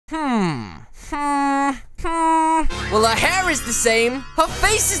Well, her hair is the same. Her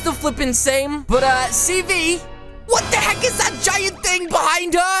face is the flippin' same. But, CV, what the heck is that giant thing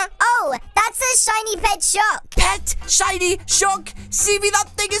behind her? Oh, that's a shiny pet shock. Pet shiny shock. CV,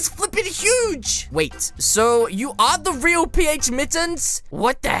 that thing is flippin' huge. Wait, so you are the real PH Mittens?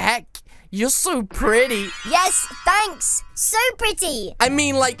 What the heck? You're so pretty. Yes, thanks. So pretty. I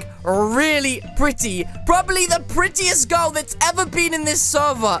mean, like, really pretty. Probably the prettiest girl that's ever been in this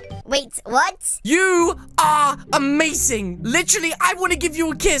server. Wait, what? You are amazing. Literally, I want to give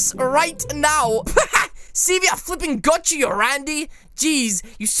you a kiss right now. CV, I flipping got you, Randy. Jeez,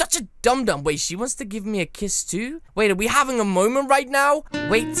 you such a dum-dum. Wait, she wants to give me a kiss too? Wait, are we having a moment right now?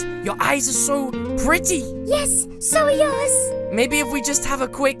 Wait, your eyes are so pretty. Yes, so are yours. Maybe if we just have a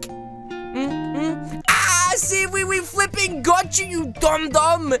quick... Ah, see, we flipping got you, you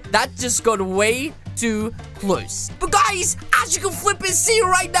dum-dum. That just got way too close. But guys, as you can flipping see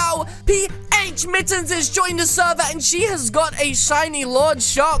right now, PH Mittens has joined the server and she has got a shiny Lord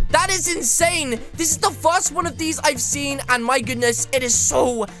Shark. That is insane. This is the first one of these I've seen, and my goodness, it is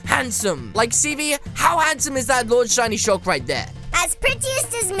so handsome. Like, CV, how handsome is that Lord Shiny Shark right there? As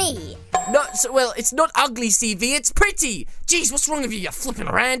prettiest as me. No, well, it's not ugly, CV, it's pretty. Jeez, what's wrong with you, you flippin'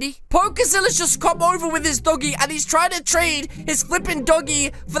 Randy? Pokezilla's just come over with his doggy, and he's trying to trade his flippin'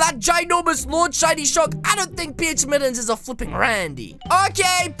 doggy for that ginormous Lord Shiny Shark. I don't think PH Mittens is a flipping Randy.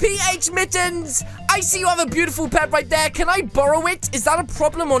 Okay, PH Mittens, I see you have a beautiful pet right there. Can I borrow it? Is that a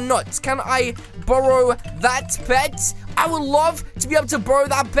problem or not? Can I borrow that pet? I would love to be able to borrow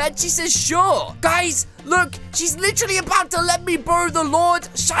that pet. She says, sure. Guys, look, she's literally about to let me borrow the Lord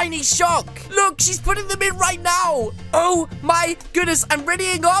Shiny Shark. Look, she's putting them in right now. Oh my goodness, I'm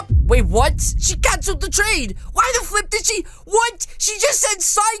readying up. Wait, what? She canceled the trade. Why the flip did she? What? She just said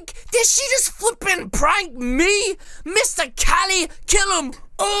psych. Did she just flippin' prank me? Mr. Callie, kill him.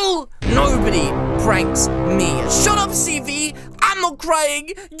 Oh, nobody pranks me. Shut up, CV. I'm not crying.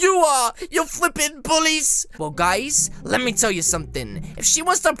 You are. You flippin' bullies. Well, guys, let me tell you something. If she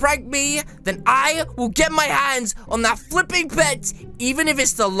wants to prank me, then I will get my hands on that flipping pet, even if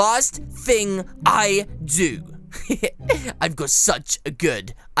it's the last thing I do. I've got such a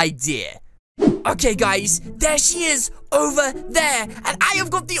good idea. Okay, guys, there she is over there, and I have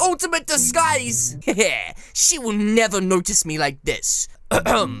got the ultimate disguise. She will never notice me like this.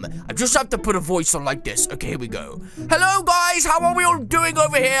 I just have to put a voice on like this. Okay, here we go. Hello, guys. How are we all doing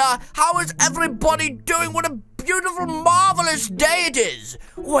over here? How is everybody doing? What a beautiful, marvelous day it is.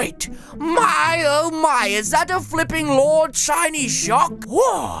 Wait, my, oh my, is that a flipping Lord Shiny Shark?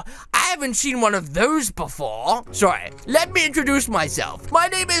 Whoa, I haven't seen one of those before. Sorry, let me introduce myself. My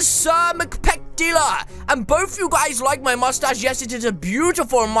name is Sir McPectilla, and both you guys like my mustache. Yes, it is a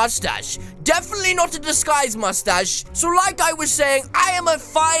beautiful mustache. Definitely not a disguise mustache. So like I was saying, I am a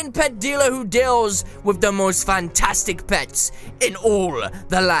fine pet dealer who deals with the most fantastic pets in all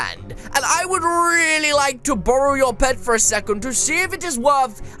the land. And I would really like to borrow your pet for a second to see if it is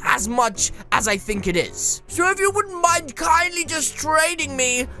worth as much as I think it is. So if you wouldn't mind kindly just trading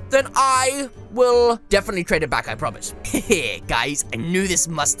me, then I will definitely trade it back, I promise. Guys, I knew this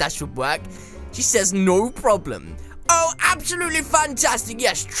mustache would work. She says no problem. Oh, absolutely fantastic.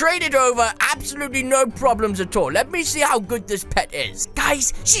 Yes, trade it over. Absolutely no problems at all. Let me see how good this pet is.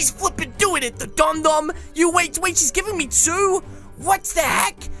 Guys, she's flipping doing it, the dum-dum. You wait, she's giving me two? What the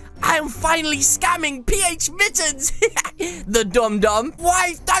heck? I am finally scamming PH Mittens. The dum-dum.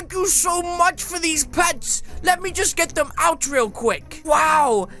 Why, thank you so much for these pets. Let me just get them out real quick.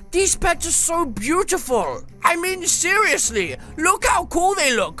 Wow, these pets are so beautiful. I mean, seriously, look how cool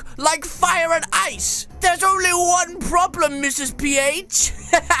they look. Like fire and ice. There's only one problem, Mrs. PH.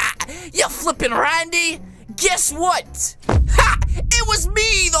 You flippin' Randy. Guess what? Ha! It was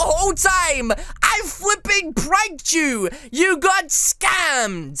me the whole time. I flipping pranked you. You got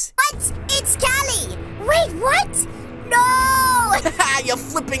scammed. What? It's Callie. Wait, what? No! You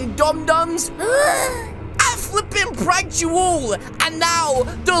flipping dum-dums. I flipping pranked you all, and now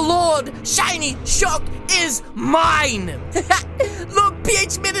the Lord Shiny Shark is mine. Look,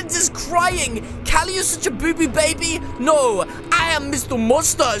 PH Mittens is crying. Callie is such a booby baby. No, I am Mr.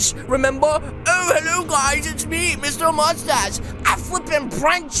 Mustache, remember? Oh, hello guys, it's me, Mr. Mustache. I flipping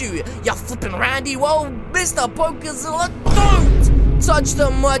pranked you. You flipping Randy. Well, Mr. Pokezilla, don't touch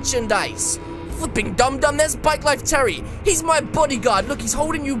the merchandise. Flipping dum-dum, there's Bike Life Terry. He's my bodyguard. Look, he's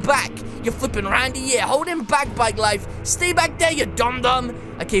holding you back. You're flipping Randy. Yeah, hold him back, Bike Life. Stay back there, you dum-dum.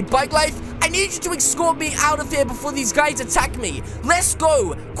 Okay, Bike Life, I need you to escort me out of here before these guys attack me. Let's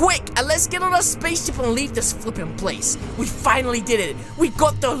go, quick, and let's get on a spaceship and leave this flipping place. We finally did it. We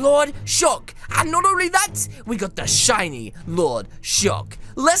got the Lord Shark. And not only that, we got the shiny Lord Shark.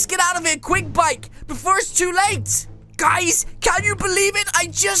 Let's get out of here quick, Bike, before it's too late. Guys, can you believe it? I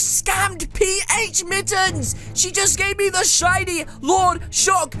just scammed PH Mittens. She just gave me the shiny Lord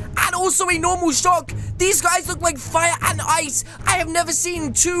Shock and also a normal shock. These guys look like fire and ice. I have never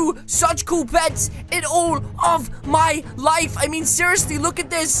seen two such cool pets in all of my life. I mean, seriously, look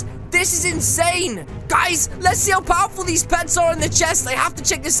at this. This is insane. Guys, let's see how powerful these pets are in the chest. I have to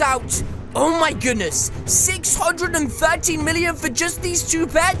check this out. Oh my goodness. 613 million for just these two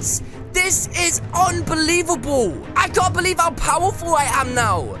pets? This is unbelievable. I can't believe how powerful I am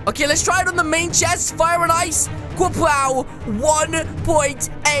now. Okay, let's try it on the main chest. Fire and ice. Wow,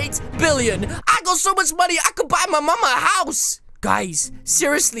 1.8 billion. I got so much money, I could buy my mama a house. Guys,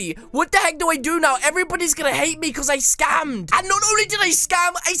 seriously, what the heck do I do now? Everybody's gonna hate me because I scammed. And not only did I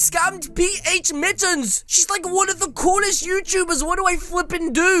scammed PH Mittens. She's like one of the coolest YouTubers. What do I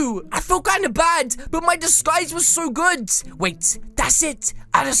flippin' do? I feel kind of bad, but my disguise was so good. Wait, that's it.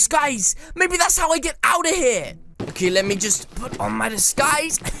 A disguise. Maybe that's how I get out of here. Okay, let me just put on my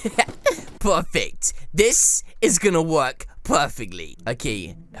disguise. Perfect. This is gonna work perfectly.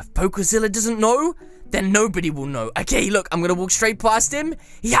 Okay, if Pokezilla doesn't know, then nobody will know. Okay, look, I'm gonna walk straight past him.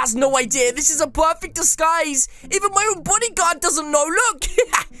 He has no idea. This is a perfect disguise. Even my own bodyguard doesn't know. Look.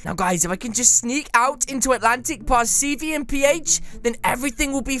 Now, guys, if I can just sneak out into Atlantic past CV and PH, then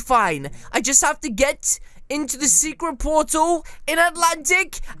everything will be fine. I just have to get into the secret portal in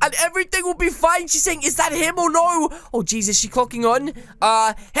Atlantic and everything will be fine. She's saying, is that him or no? Oh, Jesus, she clocking on.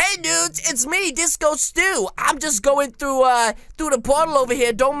 Hey, dudes, it's me, Disco Stew. I'm just going through the portal over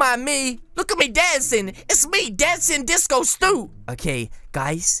here. Don't mind me. Look at me dancing. It's me, dancing Disco Stew. Okay,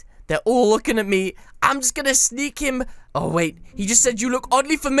 guys, they're all looking at me. I'm just gonna sneak him. Oh, wait. He just said, you look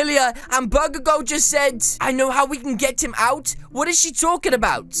oddly familiar. And BurgerGo just said, I know how we can get him out. What is she talking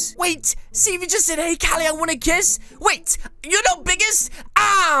about? Wait, Stevie just said, hey, Callie, I want a kiss. Wait, you're not biggest?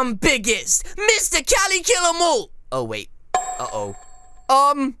 I'm biggest. Mr. Callie Kill 'em all. Oh, wait. Uh-oh.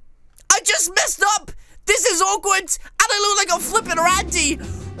 I just messed up. This is awkward. And I look like a flippin' Randy.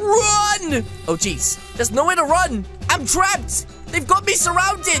 Run. Oh, jeez. There's nowhere to run. I'm trapped. They've got me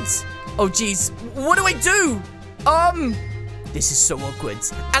surrounded. Oh, jeez. What do I do? This is so awkward.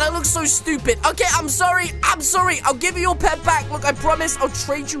 And I look so stupid. Okay, I'm sorry. I'm sorry. I'll give you your pet back. Look, I promise I'll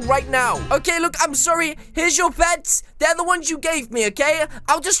trade you right now. Okay, look, I'm sorry. Here's your pets. They're the ones you gave me, okay?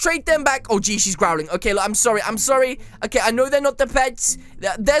 I'll just trade them back. Oh, gee, she's growling. Okay, look, I'm sorry. I'm sorry. Okay, I know they're not the pets.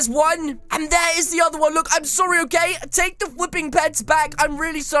 There's one. And there is the other one. Look, I'm sorry, okay? Take the flipping pets back. I'm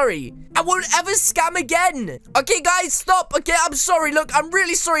really sorry. I won't ever scam again. Okay, guys, stop. Okay, I'm sorry. Look, I'm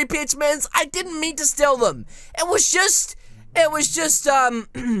really sorry, PH Mittens. I didn't mean to steal them. It was just,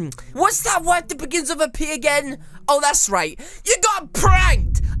 what's that word that begins with a P again? Oh, that's right. You got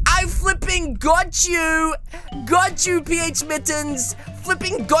pranked. I flipping got you. Got you, PH Mittens.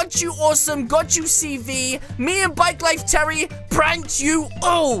 Flipping got you, awesome. Got you, CV. Me and Bike Life Terry pranked you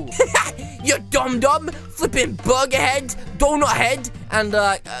all. You dum-dum. Flipping burger head, donut head, and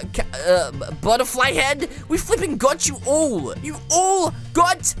butterfly head. We flipping got you all. You all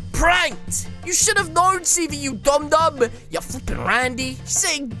got pranked. You should have known, CV, you dum-dum. You flipping Randy. She's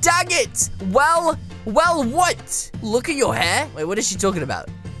saying, dang it. Well, what? Look at your hair. Wait, what is she talking about?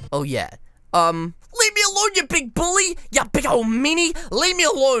 Oh, yeah. Leave me alone, you big bully. You big old meanie. Leave me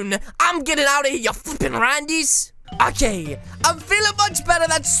alone. I'm getting out of here, you flipping Randys. Okay, I'm feeling much better.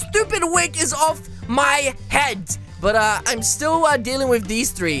 That stupid wig is off my head. But I'm still dealing with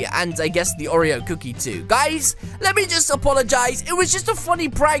these three, and I guess the Oreo cookie too. Guys, let me just apologize. It was just a funny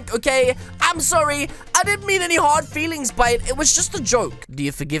prank, okay? I'm sorry. I didn't mean any hard feelings by it. It was just a joke. Do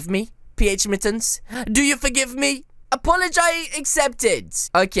you forgive me, PH Mittens? Do you forgive me? Apology accepted.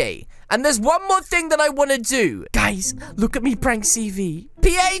 Okay, and there's one more thing that I want to do. Guys, look at me prank CV.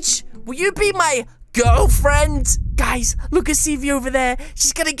 PH, will you be my girlfriend? Guys, look at CV over there.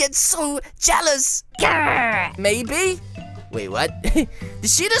 She's gonna get so jealous. Maybe? Wait, what? Did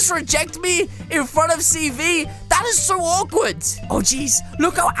she just reject me in front of CV? That is so awkward. Oh, jeez.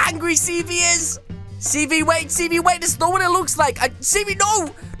 Look how angry CV is. CV, wait. It's not what it looks like. CV,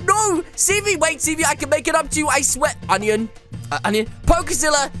 no. CV, wait, CV. I can make it up to you. I swear. Onion.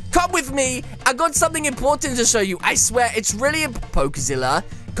 Pokezilla, come with me. I got something important to show you. I swear, it's really Pokezilla,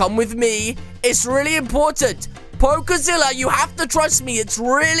 come with me. It's really important. Pokezilla, you have to trust me. It's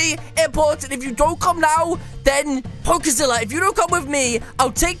really important. If you don't come now, then Pokezilla, if you don't come with me,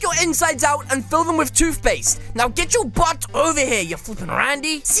 I'll take your insides out and fill them with toothpaste. Now get your butt over here, you flipping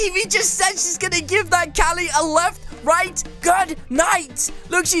Randy. CV just said she's gonna give that Callie a left, right, good night.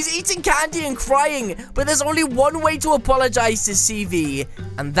 Look, she's eating candy and crying, but there's only one way to apologize to CV,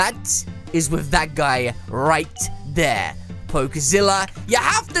 and that is with that guy right there. Pokezilla, you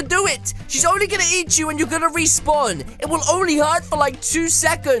have to do it. She's only gonna eat you and you're gonna respawn. It will only hurt for like 2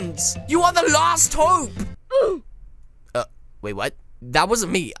 seconds. You are the last hope. Wait, what? That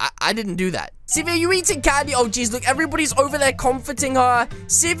wasn't me. I didn't do that. Sylvia, you eating candy? Oh, geez, look, everybody's over there comforting her.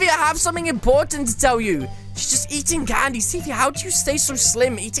 Sylvia, I have something important to tell you. She's just eating candy. Sylvia, how do you stay so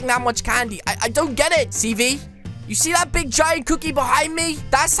slim eating that much candy? I don't get it. Sylvia, you see that big giant cookie behind me?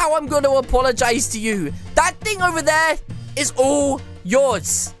 That's how I'm going to apologize to you. That thing over there is all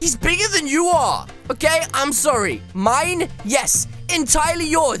yours. He's bigger than you are. Okay, I'm sorry. Mine, yes, entirely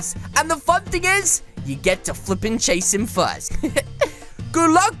yours. And the fun thing is, you get to flip and chase him first.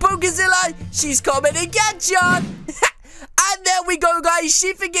 Good luck, Pokezilla. She's coming to get ya. And there we go, guys.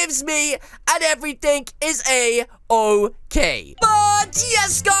 She forgives me, and everything is a-okay. But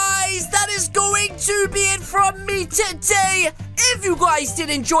yes, guys, that is going to be it from me today. If you guys did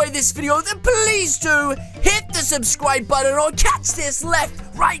enjoy this video, then please do hit the subscribe button or catch this left,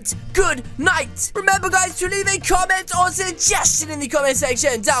 right, good night. Remember, guys, to leave a comment or suggestion in the comment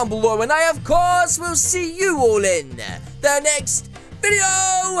section down below, and I, of course, will see you all in the next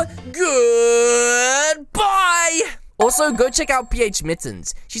video. Goodbye. Also, go check out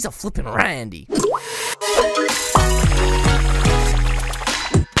Phmittens. She's a flippin' Randy.